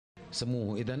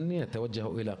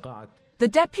The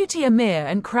Deputy Emir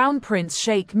and Crown Prince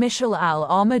Sheikh Mishal Al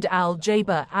Ahmed Al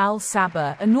Jaber Al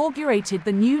Sabah inaugurated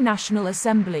the new National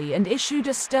Assembly and issued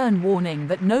a stern warning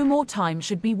that no more time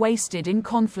should be wasted in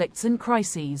conflicts and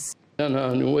crises.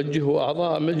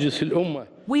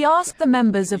 We ask the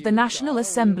members of the National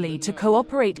Assembly to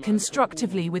cooperate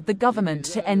constructively with the government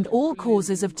to end all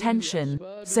causes of tension,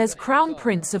 says Crown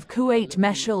Prince of Kuwait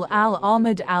Mishal Al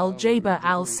Ahmed Al Jaber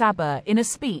Al Sabah in a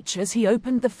speech as he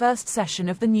opened the first session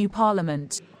of the new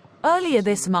parliament. Earlier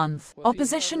this month,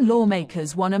 opposition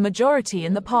lawmakers won a majority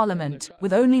in the parliament,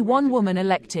 with only one woman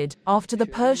elected, after the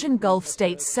Persian Gulf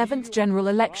state's 7th general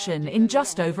election in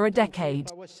just over a decade.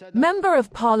 Member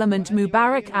of Parliament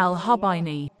Mubarak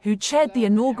al-Hubaini, who chaired the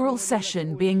inaugural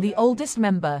session being the oldest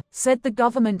member, said the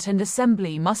government and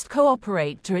assembly must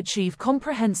cooperate to achieve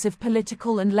comprehensive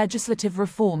political and legislative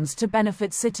reforms to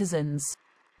benefit citizens.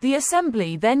 The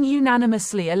Assembly then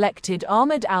unanimously elected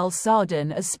Ahmed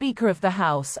al-Sardan as Speaker of the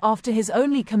House after his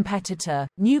only competitor,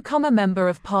 newcomer Member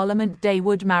of Parliament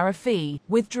Dawood Marafi,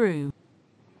 withdrew.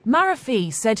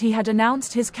 Marafi said he had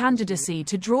announced his candidacy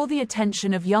to draw the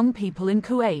attention of young people in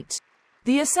Kuwait.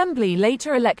 The Assembly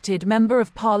later elected Member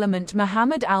of Parliament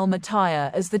Mohammed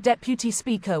al-Mataya as the Deputy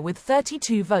Speaker with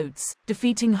 32 votes,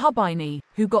 defeating Hubaini,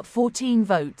 who got 14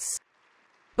 votes.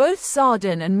 Both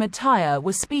Sardan and Mataya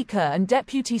were Speaker and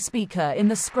Deputy Speaker in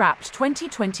the scrapped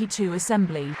 2022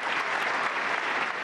 Assembly.